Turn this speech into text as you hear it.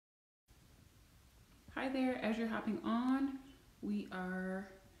Hi there, as you're hopping on, we are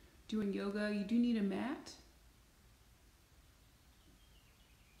doing yoga. You do need a mat.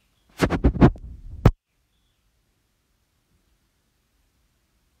 I'm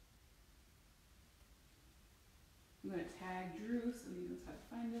going to tag Drew so he knows how to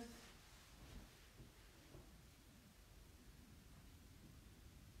find us.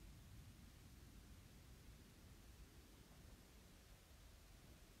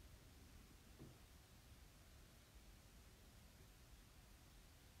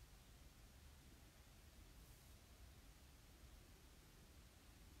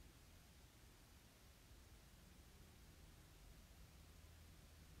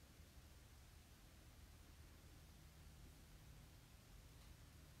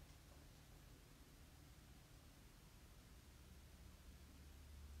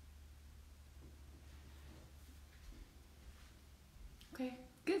 Okay,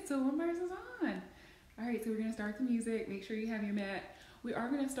 good. So one bars is on. All right, so we're going to start the music. Make sure you have your mat. We are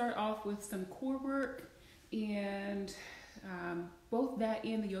going to start off with some core work, and both that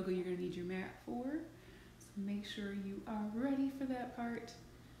and the yoga you're going to need your mat for. So make sure you are ready for that part.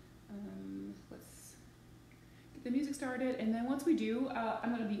 Let's get the music started, and then once we do,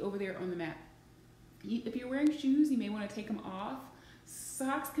 I'm going to be over there on the mat. If you're wearing shoes, you may want to take them off.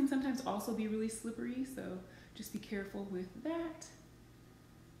 Socks can sometimes also be really slippery, so just be careful with that.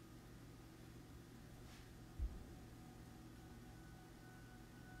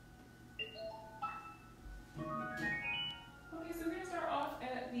 Okay, so we're going to start off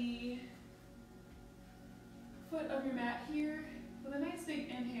at the foot of your mat here with a nice big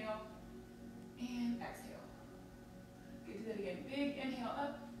inhale and exhale. Okay, do that again. Big inhale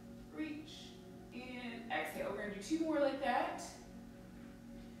up, reach, and exhale. We're going to do two more like that.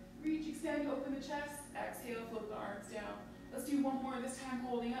 Reach, extend, open the chest, exhale, float the arms down. Let's do one more, this time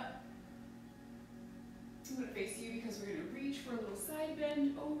holding up. I'm going to face you because we're going to reach for a little side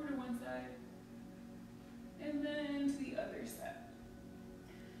bend over to one side and then to the other side.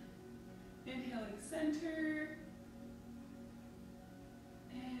 Inhaling center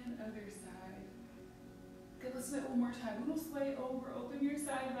and other side. Good, let's do it one more time. Little sway over, open your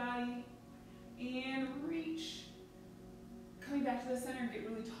side body and reach. Coming back to the center, get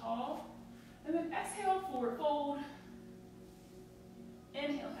really tall. And then exhale, forward fold.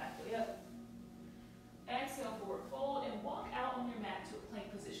 Inhale, halfway up. Exhale, forward fold, and walk out on your mat to a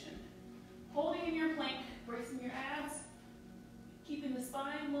plank position. Holding in your plank, bracing your abs, keeping the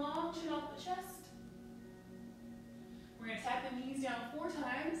spine long, chin off the chest. We're going to tap the knees down 4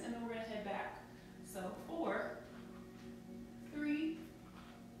 times, and then we're going to head back. So 4, 3,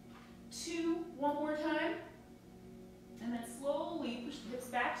 2, one more time. And then slowly push the hips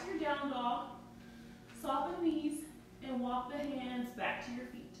back to your down dog, soften the knees, and walk the hands back to your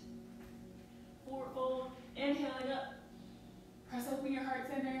feet. Forward fold, inhaling up, press open your heart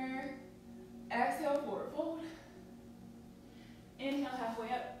center, exhale, forward fold, inhale halfway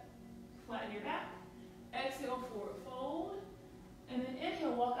up, flatten your back, exhale, forward fold, and then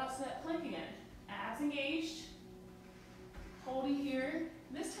inhale, walk out to that plank again. Abs engaged, holding here.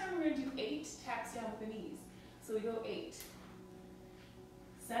 This time we're going to do 8 taps down with the knees. So we go 8,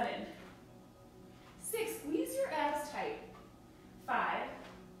 7, 6, squeeze your abs tight, 5,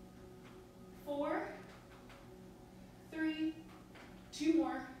 4, 3, 2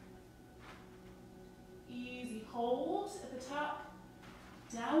 more, easy, hold at the top,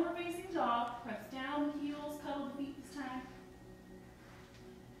 downward facing dog, press down, heels, cuddle the feet this time,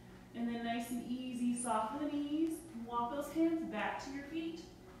 and then nice and easy, soften the knees, walk those hands back to your feet.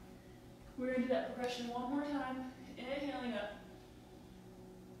 We're going to do that progression one more time. Inhaling up.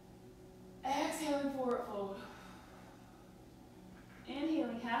 Exhaling, forward fold.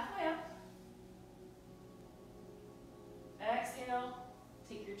 Inhaling halfway up. Exhale.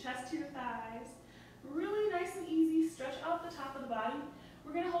 Take your chest to your thighs. Really nice and easy. Stretch out the top of the body.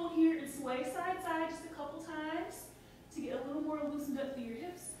 We're going to hold here and sway side to side just a couple times to get a little more loosened up through your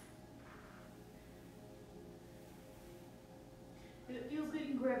hips. If it feels good, you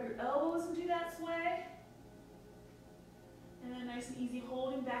can grab your elbows and do that sway. And then nice and easy,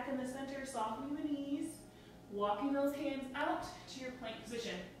 holding back in the center, softening the knees, walking those hands out to your plank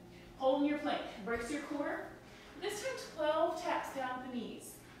position. Holding your plank, brace your core. This time 12 taps down with the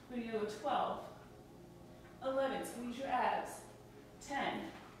knees. We're going to go 12, 11, squeeze your abs, 10,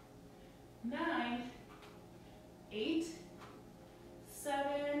 9, 8,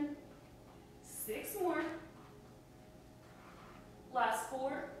 7, 6 more. Last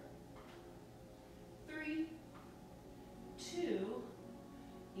 4, 3, 2,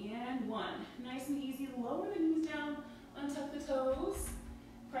 and 1. Nice and easy. Lower the knees down, untuck the toes,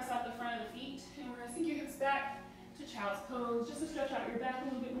 press out the front of the feet, and we're going to sink your toes just to stretch out your back a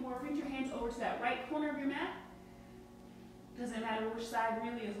little bit more. Reach your hands over to that right corner of your mat. Doesn't matter which side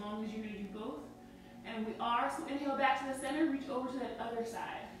really, as long as you're going to do both. And we are, so inhale back to the center, reach over to that other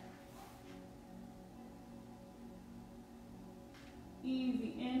side.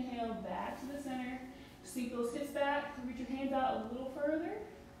 Easy, inhale back to the center. Sink those hips back, reach your hands out a little further.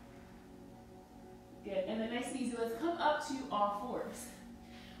 Good, and then nice and easy, let's come up to all fours.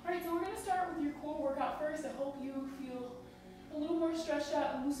 All right, so we're gonna start with your core workout first. I hope you feel a little more stretched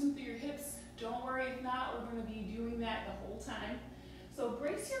out and loosened through your hips. Don't worry if not, we're gonna be doing that the whole time. So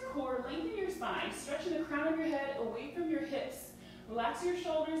brace your core, lengthen your spine, stretching the crown of your head away from your hips. Relax your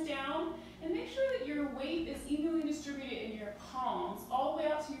shoulders down, and make sure that your weight is evenly distributed in your palms, all the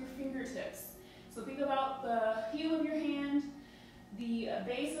way out to your fingertips. So think about the heel of your hand, the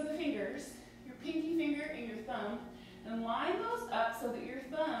base of the fingers, your pinky finger and your thumb, and line those up so that your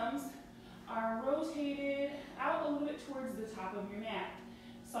thumbs are rotated out a little bit towards the top of your mat.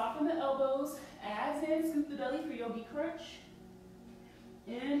 Soften the elbows, abs in, scoop the belly for yogi crunch.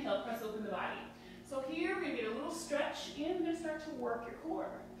 Inhale, press open the body. So here we're going to get a little stretch and we're going to start to work your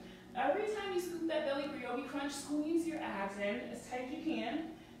core. Every time you scoop that belly for yogi crunch, squeeze your abs in as tight as you can,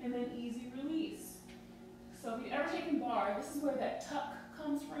 and then easy release. So if you've ever taken bar, this is where that tuck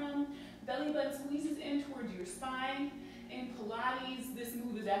comes from. Belly button squeezes in towards your spine. In Pilates, this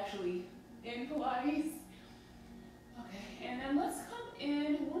move is actually in Pilates. Okay, and then let's come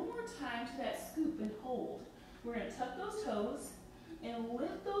in one more time to that scoop and hold. We're going to tuck those toes and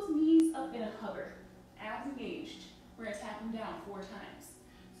lift those knees up in a hover. Abs engaged. We're going to tap them down 4 times.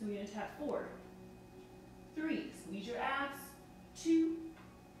 So we're going to tap 4, 3, squeeze your abs, 2,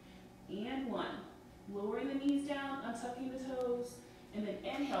 and 1. Lowering the knees down, untucking the toes, and then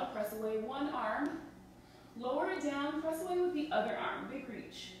inhale, press away one arm. Lower it down, press away with the other arm, big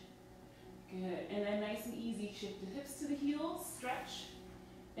reach. Good, and then nice and easy, shift the hips to the heels, stretch.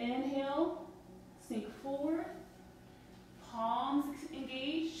 Inhale, sink forward, palms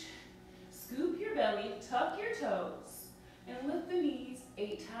engaged. Scoop your belly, tuck your toes, and lift the knees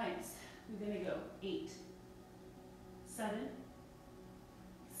 8 times. We're gonna go 8, 7,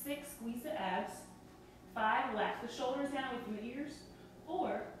 6, squeeze the abs, 5, relax the shoulders down with the ears,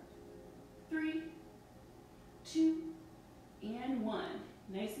 4, 3, 2, and 1.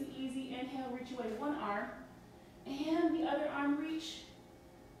 Nice and easy, inhale, reach away one arm, and the other arm reach.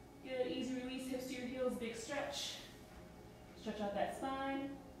 Good, easy release, hips to your heels, big stretch. Stretch out that spine.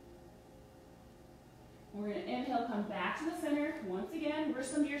 We're going to inhale, come back to the center. Once again,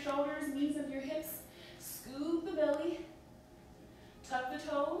 wrists under your shoulders, knees under your hips. Scoop the belly. Tuck the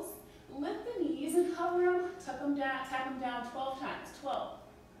toes. Lift the knees and hover them. Tuck them down, tap them down 12 times. 12,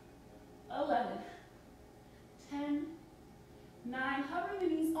 11, 10, 9. Hovering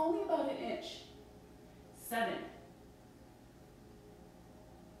the knees only about an inch. 7.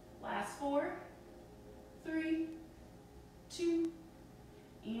 Last 4, 3, 2,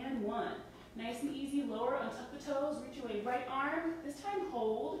 and 1. Nice and easy, lower, untuck the toes, reach away right arm. This time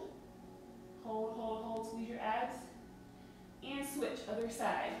hold. Hold, hold, hold, squeeze your abs. And switch, other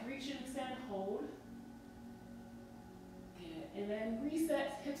side. Reach and extend, hold. Good. And then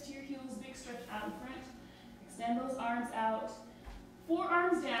reset, hips to your heels, big stretch out in front. Extend those arms out. 4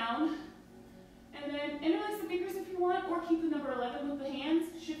 arms down. And then interlace the fingers if you want, or keep the number 11 with the hands.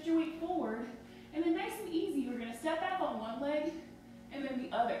 Shift your weight forward. And then nice and easy, we're going to step back on one leg and then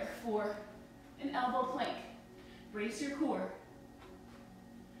the other for an elbow plank. Brace your core.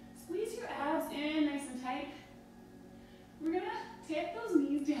 Squeeze your abs in nice and tight. We're going to tap those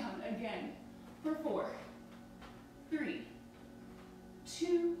knees down again for 4, 3,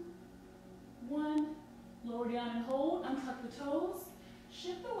 2, 1. Lower down and hold. Untuck the toes.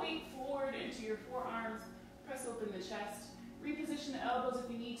 Shift the weight forward into your forearms. Press open the chest. Reposition the elbows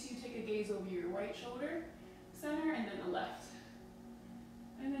if you need to. Take a gaze over your right shoulder, center, and then the left.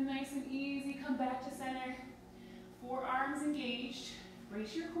 And then nice and easy, come back to center. 4 arms engaged.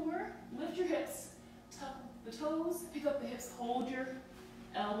 Brace your core, lift your hips, tuck the toes, pick up the hips, hold your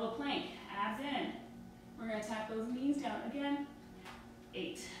elbow plank, abs in. We're going to tap those knees down again.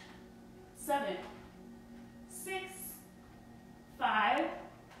 8, 7, 6, 5,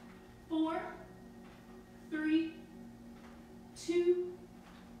 4, 3, 2,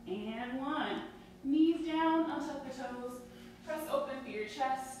 and 1. Knees down, untuck the toes, press open through your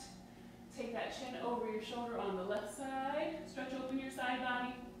chest. Take that chin over your shoulder on the left side. Stretch open your side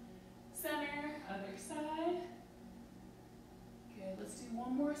body. Center, other side. Good, let's do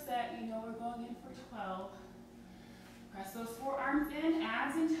one more set. You know we're going in for 12. Press those 4 arms in,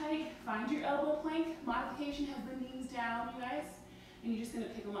 abs in tight. Find your elbow plank. Modification has the knees down, you guys. And you're just going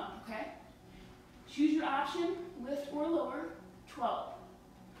to pick them up, okay? Choose your option, lift or lower. 12,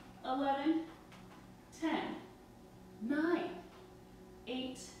 11, 10, 9,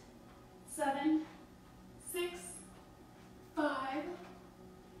 8, 7, 6, 5,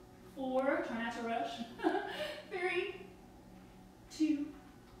 4, try not to rush, 3, 2,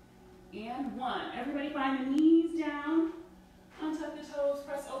 and 1. Everybody find the knees down, untuck the toes,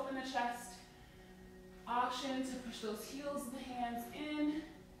 press open the chest. Option to push those heels of the hands in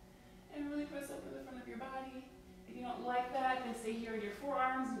and really press open the front of your body. If you don't like that, then stay here in your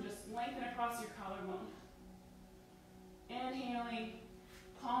forearms and just lengthen across your collarbone. Inhaling,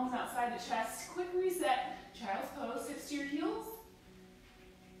 palms outside the chest. Quick reset, child's pose. Hips to your heels.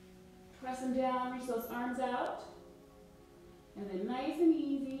 Press them down, reach those arms out. And then nice and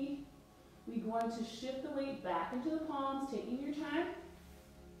easy, we're going to shift the weight back into the palms, taking your time.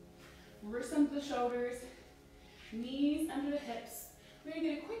 Wrists under the shoulders, knees under the hips. We're going to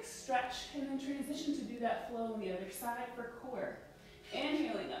get a quick stretch and then transition to do that flow on the other side for core.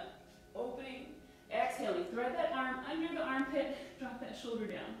 Inhaling up, opening, exhaling. Thread that arm under the armpit, drop that shoulder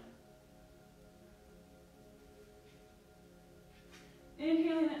down.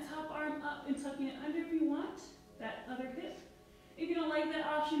 Inhaling that top arm up and tucking it under if you want, that other hip. If you don't like that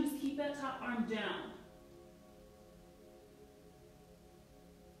option, just keep that top arm down.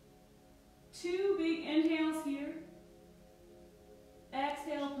 2 big inhales here.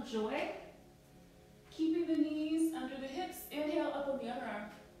 Exhale, push away. Keeping the knees under the hips. Inhale, up on the other arm.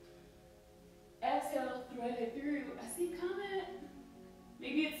 Exhale, thread it through. I see comment.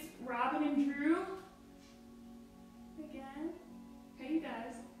 Maybe it's Robin and Drew. Again. Hey, you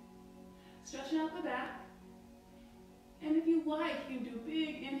guys. Stretching out the back. And if you like, you can do a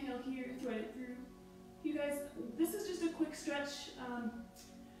big inhale here, thread it through. You guys, this is just a quick stretch.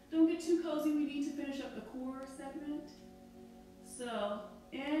 Don't get too cozy. We need to finish up the core segment. So,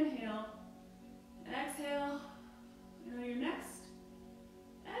 inhale, exhale, and on your next,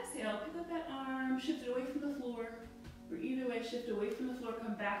 exhale, pick up that arm, shift it away from the floor, or either way, shift away from the floor,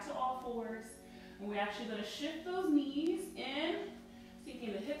 come back to all fours, and we're actually going to shift those knees in,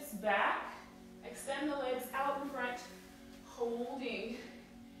 taking the hips back, extend the legs out in front, holding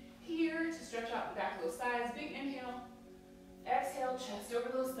here to stretch out the back of those thighs, big inhale, exhale, chest over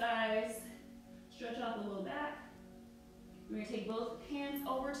those thighs, stretch out the low back. We're going to take both hands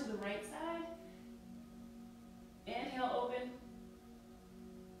over to the right side. Inhale, open.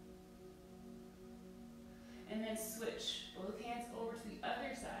 And then switch both hands over to the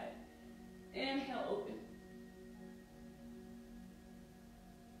other side. Inhale, open.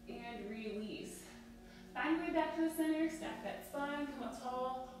 And release. Find your way back to the center. Stack that spine. Come up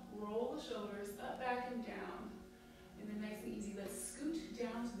tall. Roll the shoulders up, back, and down. And then nice and easy, let's scoot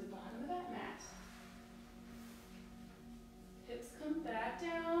down to the bottom of that mat. Hips come back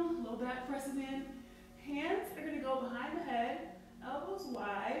down, low back presses in. Hands are going to go behind the head, elbows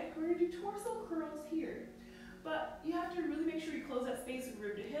wide. We're going to do torso curls here. But you have to really make sure you close that space of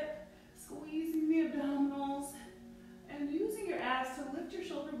rib to hip, squeezing the abdominals, and using your abs to lift your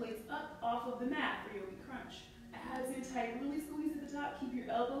shoulder blades up off of the mat for yogi crunch. Abs in tight, really squeeze at the top, keep your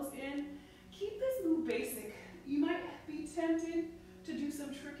elbows in. Keep this move basic. You might be tempted to do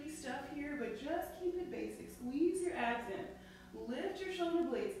some tricky stuff here, but just keep it basic. Squeeze your abs in. Lift your shoulder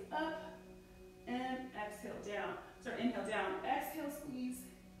blades up and exhale down. Sorry, inhale down. Exhale, squeeze.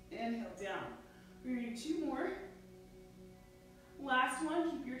 Inhale down. We're going to do 2 more. Last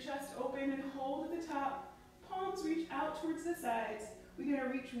one, keep your chest open and hold at the top. Palms reach out towards the sides. We're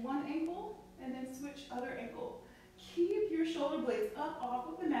going to reach one ankle and then switch other ankle. Keep your shoulder blades up off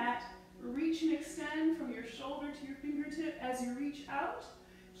of the mat. Reach and extend from your shoulder to your fingertip as you reach out.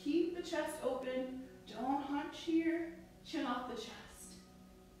 Keep the chest open. Don't hunch here. Chin off the chest.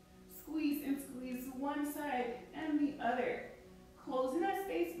 Squeeze and squeeze one side and the other. Closing that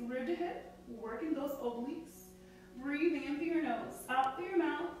space, rib to hip, working those obliques. Breathe in through your nose, out through your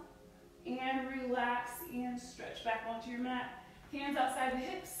mouth, and relax and stretch back onto your mat. Hands outside the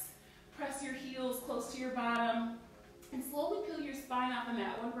hips. Press your heels close to your bottom. And slowly peel your spine off the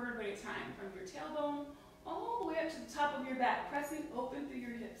mat, one vertebrae at a time, from your tailbone all the way up to the top of your back, pressing open through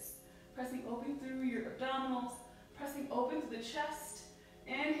your hips, pressing open through your abdominals, pressing open through the chest,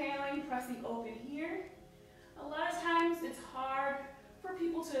 inhaling, pressing open here. A lot of times it's hard for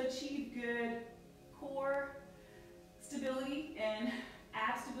people to achieve good core stability and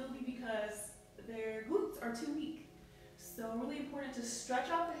ab stability because their glutes are too weak. So really important to stretch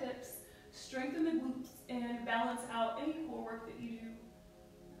out the hips, strengthen the glutes, and balance out any core work that you do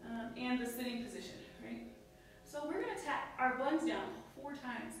and the sitting position, right? So we're going to tap our buns down 4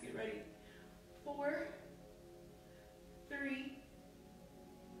 times. Get ready. 4, 3,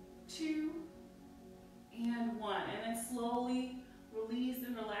 2, one. And then slowly release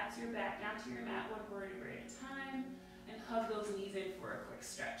and relax your back down to your mat, one vertebrae at a time, and hug those knees in for a quick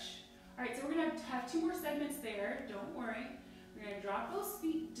stretch. All right, so we're gonna have 2 more segments there, don't worry. We're gonna drop those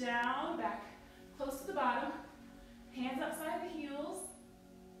feet down, back close to the bottom, hands outside the heels,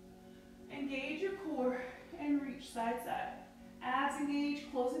 engage your core, and reach side to side. Abs engage,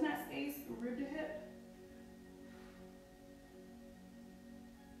 closing that space, rib to hip.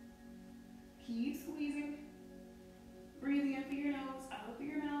 Keep squeezing. Breathing in through your nose, out through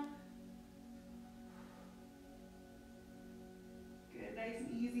your mouth. Good, nice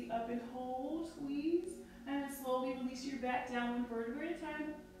and easy, up and hold, squeeze. And then slowly release your back down, one vertebrae at a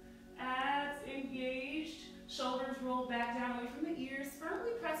time. Abs engaged, shoulders roll back down away from the ears.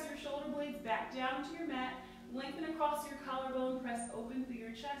 Firmly press your shoulder blades back down to your mat. Lengthen across your collarbone, press open through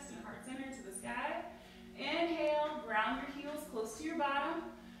your chest and heart center to the sky. Inhale, ground your heels close to your bottom.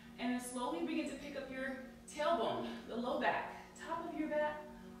 And then slowly begin to pick up your tailbone, the low back, top of your back,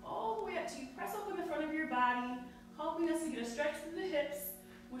 all the way up to you. Press open the front of your body, helping us to get a stretch through the hips,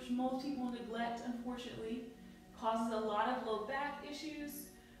 which most people neglect, unfortunately. Causes a lot of low back issues.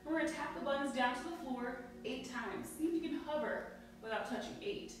 We're going to tap the buttons down to the floor 8 times. See if you can hover without touching.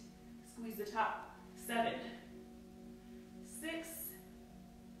 8. Squeeze the top. 7. 6.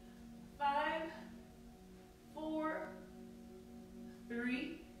 5. 4.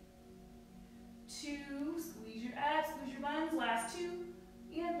 3. 2, squeeze your abs, squeeze your buns, last 2,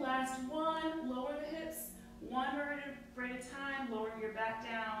 and last 1, lower the hips, one vertebrae at a time, lowering your back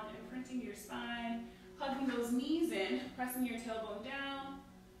down, imprinting your spine, hugging those knees in, pressing your tailbone down,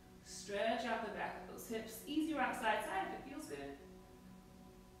 stretch out the back of those hips, easy rock side to side if it feels good.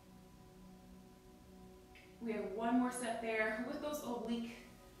 We have 1 more set there with those oblique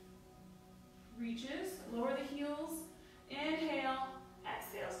reaches, lower the heels, inhale,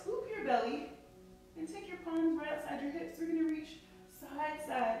 exhale, swoop your belly, and take your palms right outside your hips. We're going to reach side to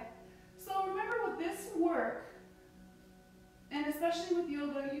side. So remember with this work, and especially with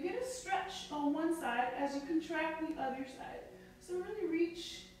yoga, you get a stretch on one side as you contract the other side. So really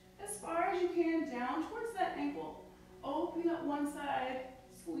reach as far as you can down towards that ankle. Open up one side,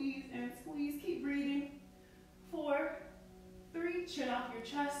 squeeze and squeeze. Keep breathing. 4, 3, chin off your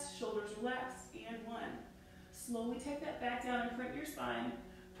chest, shoulders relaxed, and 1. Slowly take that back down and print your spine.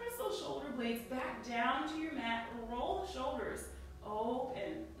 Press those shoulder blades back down to your mat. Roll the shoulders open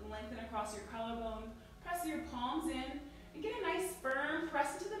and lengthen across your collarbone. Press your palms in and get a nice firm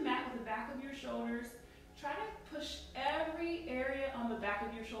press into the mat with the back of your shoulders. Try to push every area on the back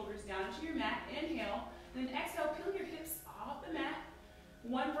of your shoulders down to your mat. Inhale. Then exhale, peel your hips off the mat.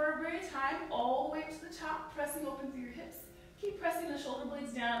 1 vertebrae at a time, all the way up to the top, pressing open through your hips. Keep pressing the shoulder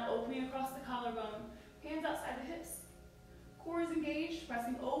blades down, opening across the collarbone. Hands outside the hips. Core is engaged,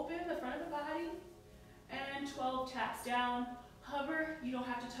 pressing open the front of the body. And 12 taps down. Hover, you don't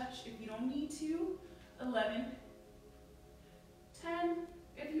have to touch if you don't need to. 11. 10.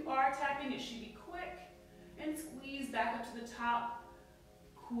 If you are tapping, it should be quick. And squeeze back up to the top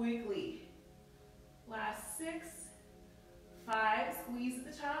quickly. Last 6. 5. Squeeze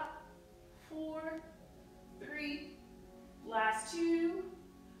at the top. 4. 3. Last 2.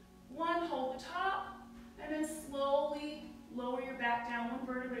 1. Hold the top. And then slowly lower your back down 1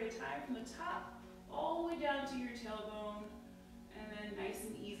 vertebrae at a time from the top all the way down to your tailbone. And then nice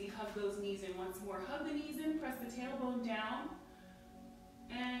and easy, hug those knees in once more. Hug the knees in, press the tailbone down.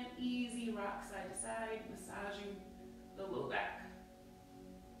 And easy rock side to side, massaging the low back.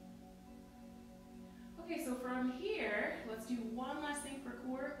 Okay, so from here, let's do one last thing for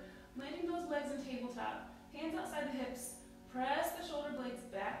core. Landing those legs in tabletop, hands outside the hips. Press the shoulder blades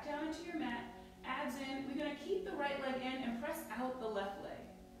back down into your mat. Abs in. We're going to keep the right leg in and press out the left leg.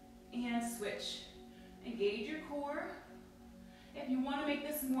 And switch. Engage your core. If you want to make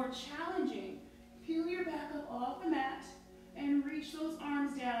this more challenging, peel your back up off the mat and reach those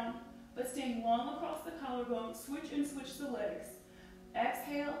arms down, but staying long across the collarbone. Switch and switch the legs.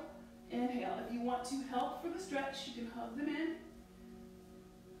 Exhale, inhale. If you want to help for the stretch, you can hug them in,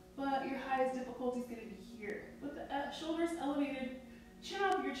 but your highest difficulty is going to be here. With the shoulders elevated, chin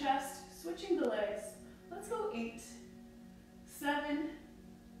off your chest, switching the legs. Let's go 8, 7,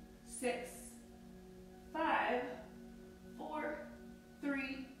 6, 5, 4,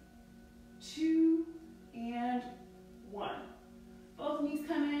 3, 2, and 1. Both knees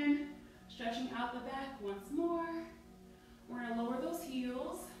come in, stretching out the back once more. We're going to lower those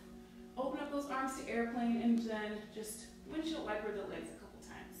heels, open up those arms to airplane, and then just windshield wiper the legs a couple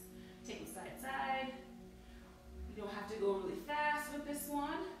times. Take them side to side. You don't have to go really fast with this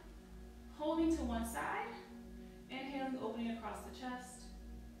one. Holding to one side, inhaling, opening across the chest.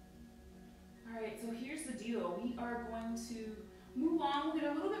 All right, so here's the deal. we are going to move on. We'll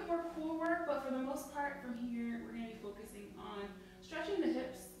get a little bit more core work, but for the most part from here, we're going to be focusing on stretching the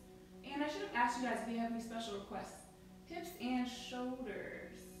hips. And I should have asked you guys if you have any special requests. Hips and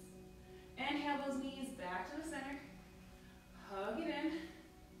shoulders. Inhale those knees back to the center. Hug it in.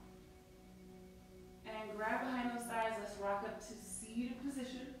 And grab behind those thighs. Let's rock up to seated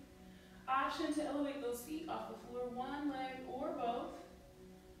position. Option to elevate those feet off the floor, one leg or both.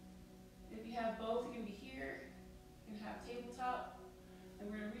 If you have both, you can be here. You can have tabletop. And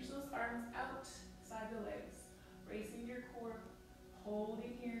we're going to reach those arms outside the legs. Bracing your core.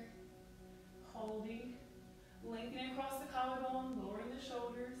 Holding here. Holding. Lengthening across the collarbone. Lowering the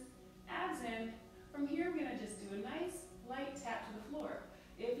shoulders. Abs in. From here, we're going to just do a nice light tap to the floor.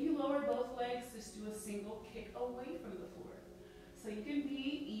 If you lower both legs, just do a single kick away from the floor. So you can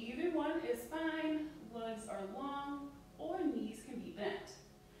be, either one is fine. Legs are long or knees can be bent.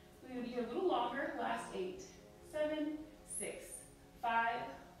 We're going to be here a little longer. Last 8, 7, 6, 5,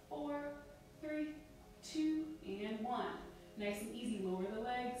 4, 3, 2, and 1. Nice and easy. Lower the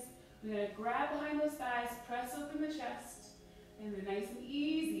legs. We're going to grab behind those thighs, press open the chest, and then nice and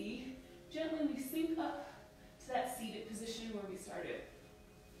easy, gently we sink up to that seated position where we started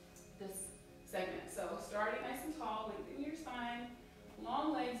this segment. So starting nice and tall, lengthen your spine,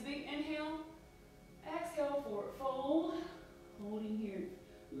 long legs, big inhale, exhale, forward fold, holding here,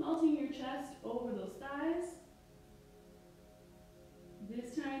 melting your chest over those thighs.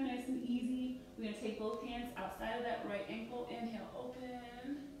 This time, nice and easy, we're going to take both hands outside of that right ankle, inhale, open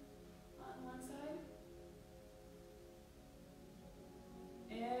on one side,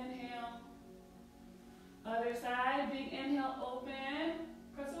 inhale, other side, big inhale, open,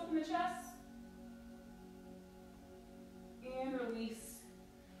 press open the chest, and release,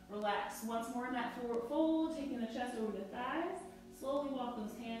 relax. Once more in that forward fold, taking the chest over the thighs, slowly walk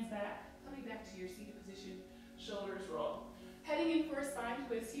those hands back, coming back to your seated position, shoulders roll. Heading in for a spine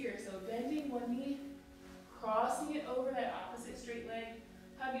twist here, so bending one knee, crossing it over that opposite straight leg,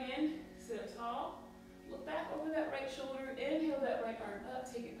 hug it in, sit up tall, look back over that right shoulder, inhale that right arm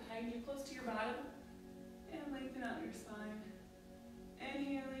up, take it behind you, close to your bottom, and lengthen out your spine.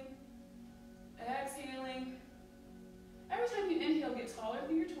 Inhaling, exhaling. Every time you inhale, get taller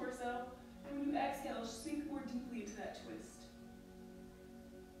through your torso, and when you exhale, sink more deeply into that twist.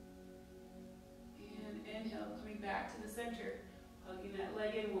 And inhale, coming back to the center, hugging that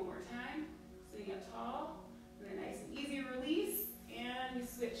leg in one more time, sitting up tall, and then nice and easy release, and we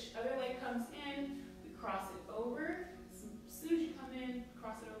switch. Other leg comes in, we cross it over. As soon as you come in,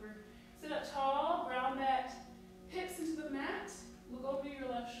 cross it over. Sit up tall, ground that hips into the mat, look over your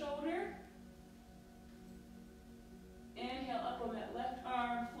left shoulder. Inhale up on that left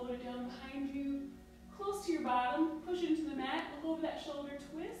arm, float it down behind you, close to your bottom, push it into the mat, look over that shoulder,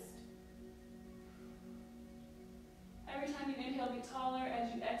 twist. Every time you inhale, get taller.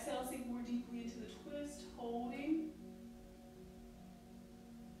 As you exhale, sink more deeply into the twist, holding.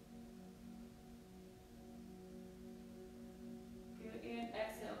 Good, and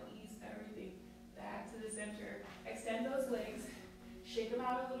exhale, ease everything back to the center. Extend those legs, shake them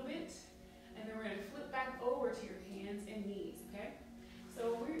out a little bit, and then we're going to flip back over to your hands and knees, okay?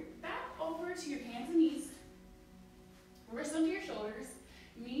 So we're back over to your hands and knees, wrists under your shoulders,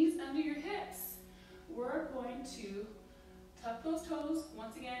 knees under your hips. We're going to tuck those toes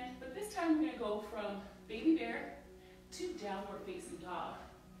once again, but this time we're going to go from baby bear to downward facing dog,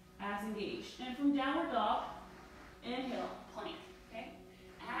 abs engaged. And from downward dog, inhale, plank, okay?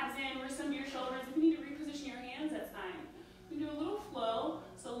 Abs in, wrists under your shoulders. If you need to reposition your hands, that's fine. We do a little flow,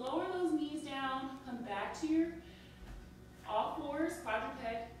 so lower those knees down, come back to your all fours, quadruped.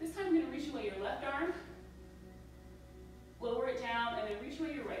 This time you're going to reach away your left arm, lower it down, and then reach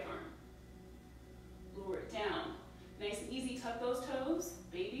away your right arm. Lower it down. Nice and easy, tuck those toes,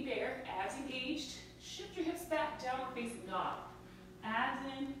 baby bear, abs engaged. Shift your hips back, downward facing dog. Abs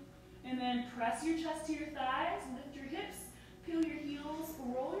in, and then press your chest to your thighs, lift your hips, peel your heels,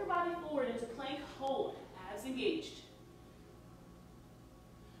 roll your body forward into plank, hold, abs engaged.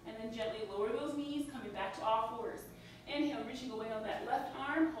 And then gently lower those knees, coming back to all fours. Inhale, reaching away on that left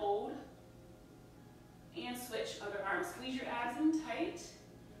arm, hold, and switch, other arm. Squeeze your abs in tight,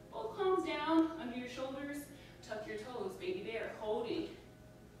 both palms down, under your shoulders, tuck your toes, baby bear, holding.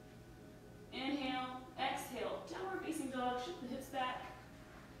 Inhale, exhale, downward facing dog, shift the hips back.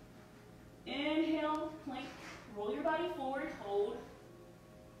 Inhale, plank, roll your body forward, hold.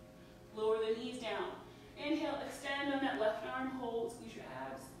 Lower the knees down. Inhale, extend on that left arm, hold, squeeze your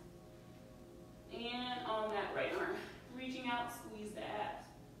abs. And on that right arm, reaching out, squeeze the abs.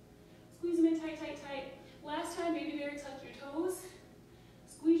 Squeeze them in tight, tight, tight. Last time, baby bear, tuck your toes.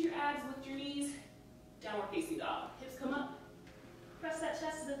 Squeeze your abs, lift your knees. downward facing dog. Hips come up, press that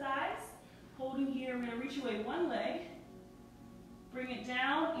chest to the thighs. Holding here, we're gonna reach away one leg, bring it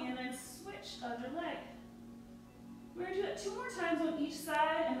down, and then switch other leg. We're gonna do that 2 more times on each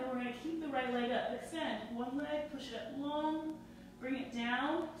side, and then we're gonna keep the right leg up. Extend one leg, push it up long, bring it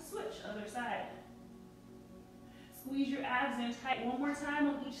down, switch other side. Squeeze your abs in tight 1 more time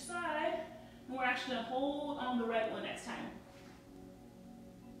on each side, and we're actually gonna hold on the right one next time.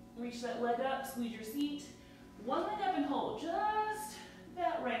 Reach that leg up, squeeze your seat. 1 leg up and hold, just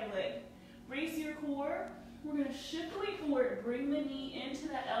that right leg. Brace your core. We're gonna shift the weight forward, bring the knee into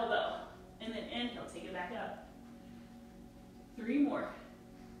that elbow, and then inhale, take it back up. 3 more.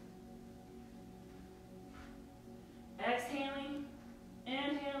 Exhaling,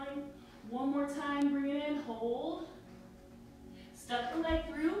 inhaling. 1 more time, bring it in, hold. Step the leg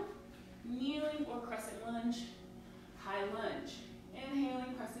through, kneeling or crescent lunge, high lunge.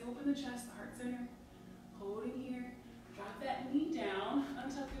 Inhaling, pressing open the chest, the heart center. Holding here, drop that knee down,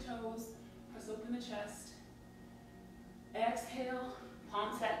 untuck the toes, press open the chest. Exhale,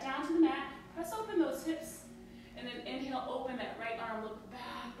 palms back down to the mat, press open those hips, and then inhale, open that right arm, look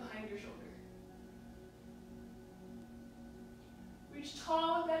back behind your shoulder. Reach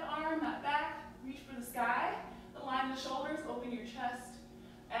tall with that arm, not back, reach for the sky. Align the shoulders, open your chest.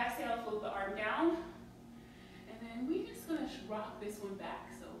 Exhale, float the arm down. And then we're just gonna rock this one back.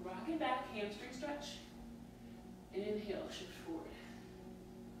 So rock it back, hamstring stretch. And inhale, shift forward.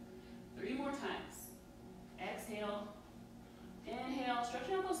 3 more times. Exhale, inhale,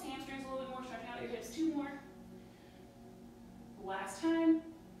 stretching out those hamstrings a little bit more, stretching out your hips. 2 more. Last time.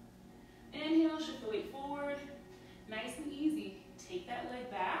 Inhale, shift the weight forward. Nice and easy. Take that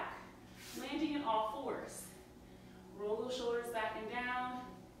leg back, landing in all 4s. Roll those shoulders back and down.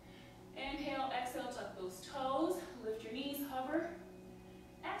 Inhale, exhale, tuck those toes. Lift your knees, hover.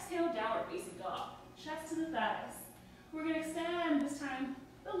 Exhale, downward facing dog. Chest to the thighs. We're going to extend this time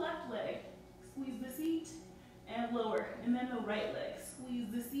the left leg. Squeeze the seat and lower. And then the right leg.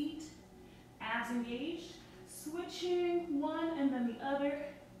 Squeeze the seat. Abs engaged. Switching one and then the other.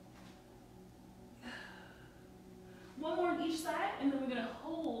 1 more on each side, and then we're going to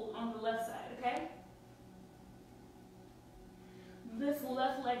hold on the left side, okay? This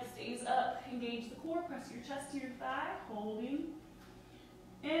left leg stays up. Engage the core. Press your chest to your thigh. Holding.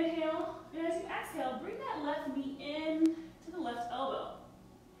 Inhale. And as you exhale, bring that left knee in to the left elbow.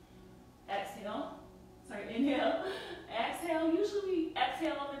 Exhale. Sorry, inhale. Exhale. Usually we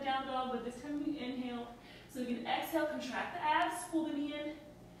exhale on the down dog, but this time we inhale. So you can exhale, contract the abs, pull the knee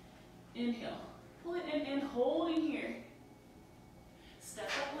in. Inhale. Pull it in and holding here. Step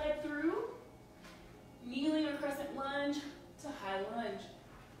that leg through. Kneeling or crescent lunge to high lunge.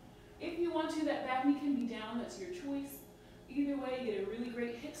 If you want to, that back knee can be down, that's your choice. Either way, get a really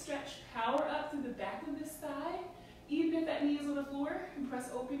great hip stretch. Power up through the back of this thigh. Even if that knee is on the floor, and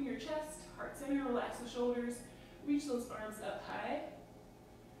press open your chest, heart center, relax the shoulders. Reach those arms up high.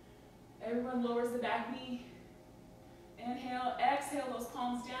 Everyone lowers the back knee. Inhale, exhale, those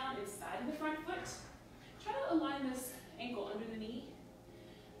palms down inside of the front foot. Try to align this ankle under the knee.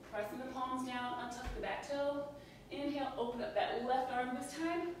 Pressing the palms down, untuck the back toe. Inhale, open up that left arm this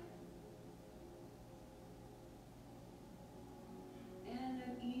time. And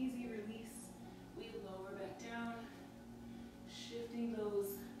then easy release. We lower back down. Shifting those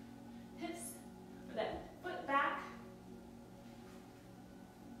hips, or that foot back.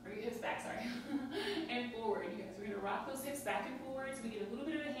 Or your hips back, sorry. And forward, you guys. We're going to rock those hips back and forward so we get a little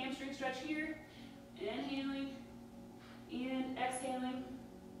bit of a hamstring stretch here. Inhaling and exhaling.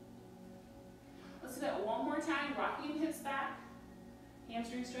 Let's do that 1 more time. Rocking hips back,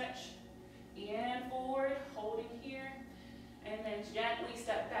 hamstring stretch, and forward, holding here. And then gently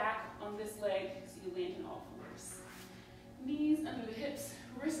step back on this leg so you land in all 4s. Knees under the hips,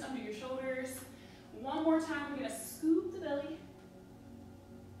 wrists under your shoulders. 1 more time, we're going to scoop the belly.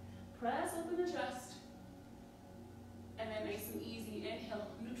 Press open the chest. And then nice and easy, inhale,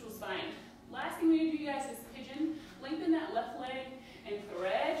 neutral spine. Last thing we're going to do, you guys, is pigeon. Lengthen that left leg and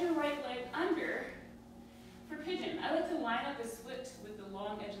thread your right leg under for pigeon. I like to line up this foot with the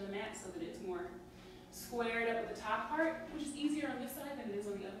long edge of the mat so that it's more squared up at the top part, which is easier on this side than it is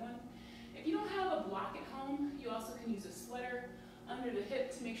on the other one. If you don't have a block at home, you also can use a sweater under the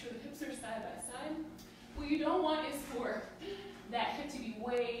hip to make sure the hips are side by side. What you don't want is for that hip to be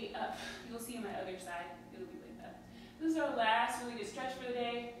way up. You'll see on my other side, it'll be like that. This is our last really good stretch for the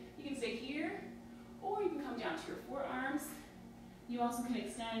day. You can stay here, or you can come down to your forearms. You also can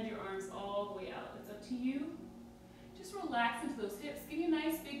extend your arms all the way out. It's up to you. Just relax into those hips. Give you a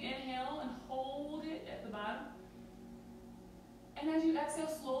nice big inhale and hold it at the bottom. And as you exhale,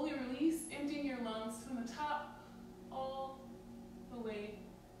 slowly release, emptying your lungs from the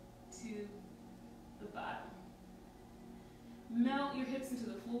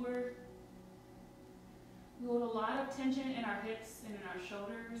floor. We hold a lot of tension in our hips and in our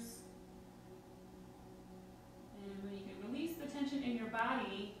shoulders. And when you can release the tension in your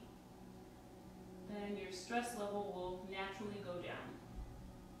body, then your stress level will naturally go down.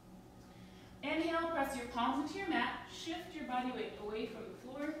 Inhale, press your palms into your mat, shift your body weight away from the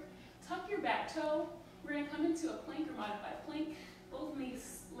floor, tuck your back toe. We're gonna come into a plank or modified plank. Both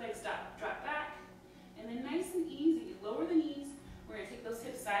legs drop back, and then nice and easy, lower the knees. We're gonna take those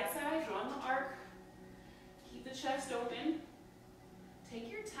hips side to side, drawing the arc. Keep the chest open.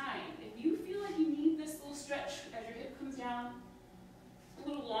 Take your time. If you feel like you need this little stretch as your hip comes down, a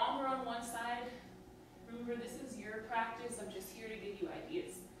little longer on one side, remember this is your practice. I'm just here to give you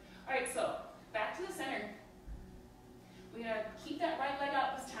ideas. All right, so back to the center. We're gonna keep that right leg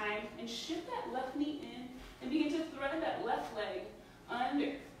out this time and shift that left knee in and begin to thread that left leg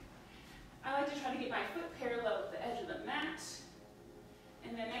under. I like to try to get my foot parallel with the edge of the mat.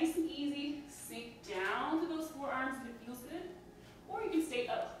 And then nice and easy, sink down to those forearms if it feels good. Or you can stay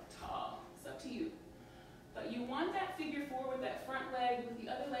up tall, it's up to you. But you want that figure four with that front leg with the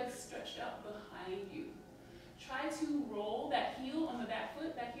other leg stretched out behind you. Try to roll that heel on the back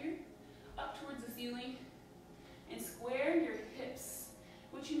foot back here up towards the ceiling and square your hips,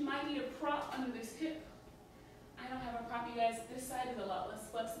 which you might need a prop under this hip. I don't have a prop, you guys. This side is a lot less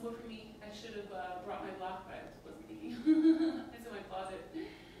flexible for me. I should have brought my block, but I wasn't thinking. It's in my closet.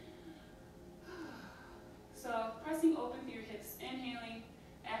 So pressing open through your hips, inhaling,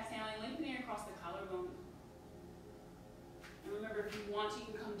 exhaling, lengthening across the collarbone. And remember, if you want to, you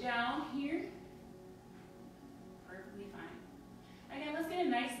can come down here. Perfectly fine. Again, let's get a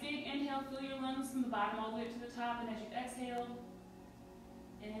nice big inhale. Fill your lungs from the bottom all the way up to the top. And as you exhale,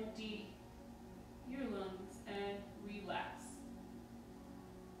 empty your lungs and relax.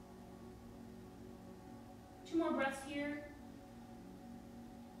 2 more breaths here.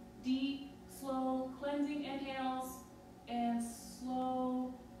 Deep, slow, cleansing inhales and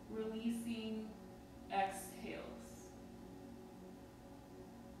slow, releasing exhales.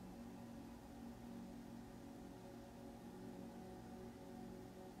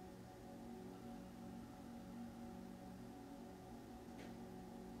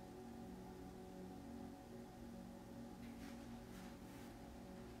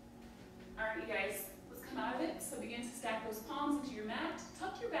 All right, you guys, let's come out of it. So begin to stack those palms into your mat.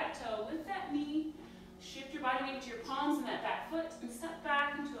 Tuck your back toe, lift that knee, shift your body weight to your palms and that back foot, and step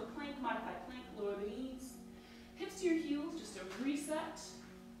back into a plank, modified plank, lower the knees. Hips to your heels, just a reset.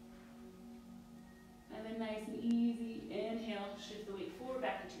 And then nice and easy, inhale, shift the weight forward,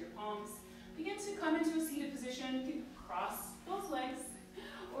 back into your palms. Begin to come into a seated position. You can cross both legs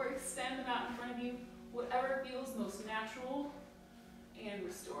or extend them out in front of you, whatever feels most natural and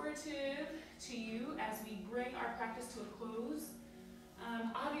restorative to you as we bring our practice to a close.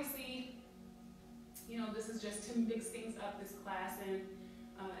 Obviously, you know, this is just to mix things up this class and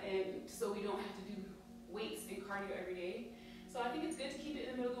so we don't have to do weights and cardio every day. So I think it's good to keep it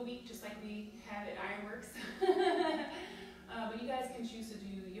in the middle of the week, just like we have at Ironworks. But you guys can choose to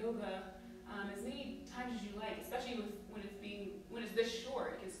do yoga as many times as you like, especially when it's this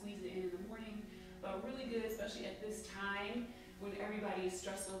short. You can squeeze it in the morning, but really good, especially at this time when everybody's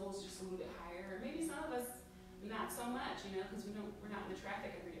stress level is just a little bit higher, or maybe some of us not so much, you know, because we're not in the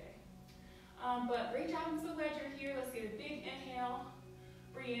traffic every day. But great job, I'm so glad you're here. Let's get a big inhale,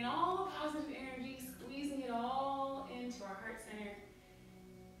 bring in all the positive energy, squeezing it all into our heart center.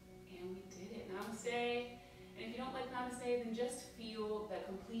 And we did it, namaste. And if you don't like namaste, then just feel the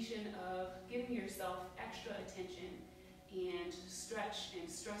completion of giving yourself extra attention and stretch and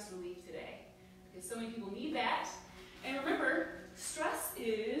stress relief today. Because so many people need that. And remember, stress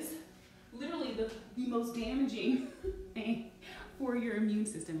is literally the most damaging thing for your immune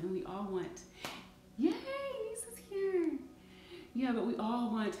system. And we all want, yay, Lisa's here. Yeah, but we all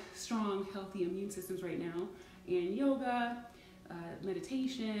want strong, healthy immune systems right now. And yoga,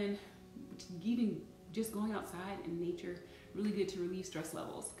 meditation, even just going outside in nature, really good to relieve stress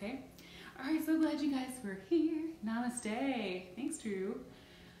levels, okay? All right, so glad you guys were here. Namaste. Thanks, Drew.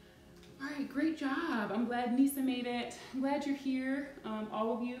 All right, great job. I'm glad Nisa made it. I'm glad you're here,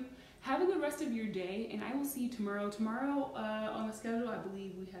 all of you. Have a good rest of your day, and I will see you tomorrow. Tomorrow on the schedule, I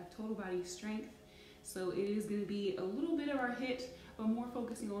believe we have total body strength. So it is going to be a little bit of our HIIT, but more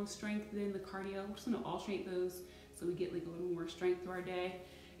focusing on strength than the cardio. We're just going to alternate those so we get like a little more strength through our day.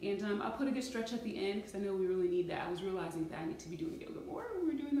 And I'll put a good stretch at the end because I know we really need that. I was realizing that I need to be doing yoga more when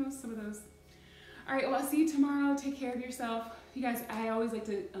we're doing some of those. All right, well, I'll see you tomorrow. Take care of yourself. You guys, I always like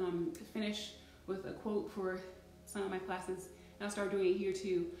to finish with a quote for some of my classes. And I'll start doing it here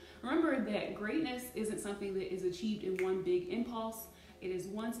too. Remember that greatness isn't something that is achieved in one big impulse. It is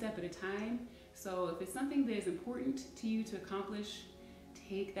one step at a time. So if it's something that is important to you to accomplish,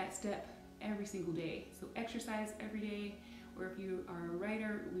 take that step every single day. So exercise every day, or if you are a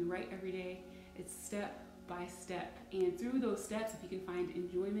writer, we write every day. It's step by step. And through those steps, if you can find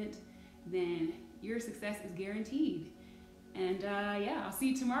enjoyment, then your success is guaranteed. And yeah, I'll see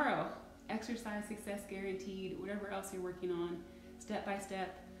you tomorrow. Exercise success guaranteed. Whatever else you're working on, step by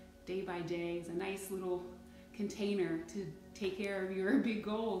step, day by day, is a nice little container to take care of your big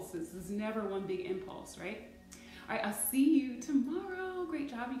goals. This is never one big impulse, right? All right, I'll see you tomorrow. Great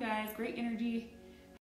job, you guys. Great energy.